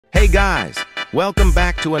Hey guys, welcome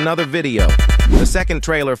back to another video. The second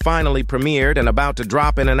trailer finally premiered and about to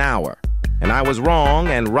drop in an hour. And I was wrong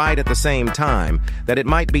and right at the same time that it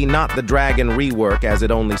might be not the Dragon rework as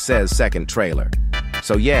it only says second trailer.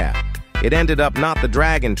 So yeah, it ended up not the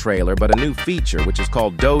Dragon trailer but a new feature which is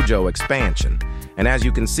called Dojo Expansion. And as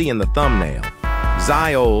you can see in the thumbnail,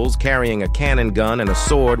 Zyol's carrying a cannon gun and a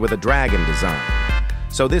sword with a dragon design.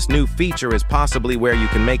 So this new feature is possibly where you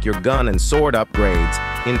can make your gun and sword upgrades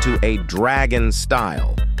into a dragon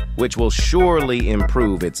style, which will surely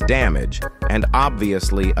improve its damage and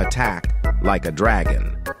obviously attack like a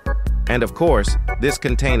dragon. And of course, this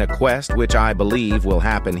contains a quest which I believe will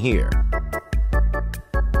happen here.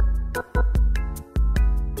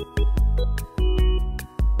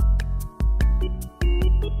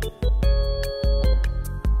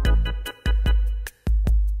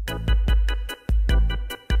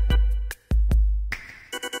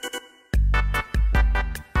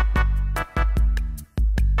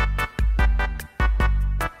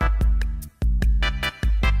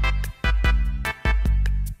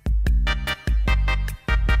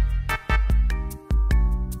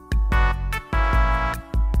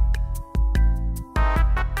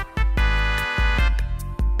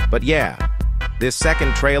 But yeah, this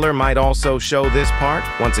second trailer might also show this part,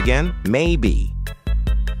 once again, maybe.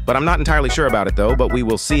 But I'm not entirely sure about it though, but we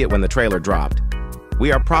will see it when the trailer dropped.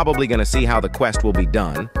 We are probably going to see how the quest will be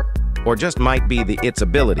done, or just might be its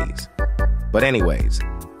abilities. But anyways,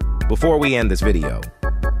 before we end this video,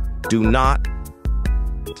 do not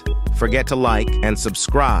forget to like and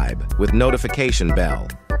subscribe with notification bell,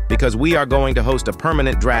 because we are going to host a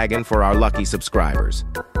permanent dragon for our lucky subscribers.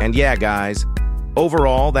 And yeah, guys,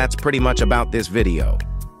 overall, that's pretty much about this video.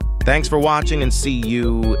 Thanks for watching and see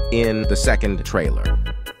you in the second trailer.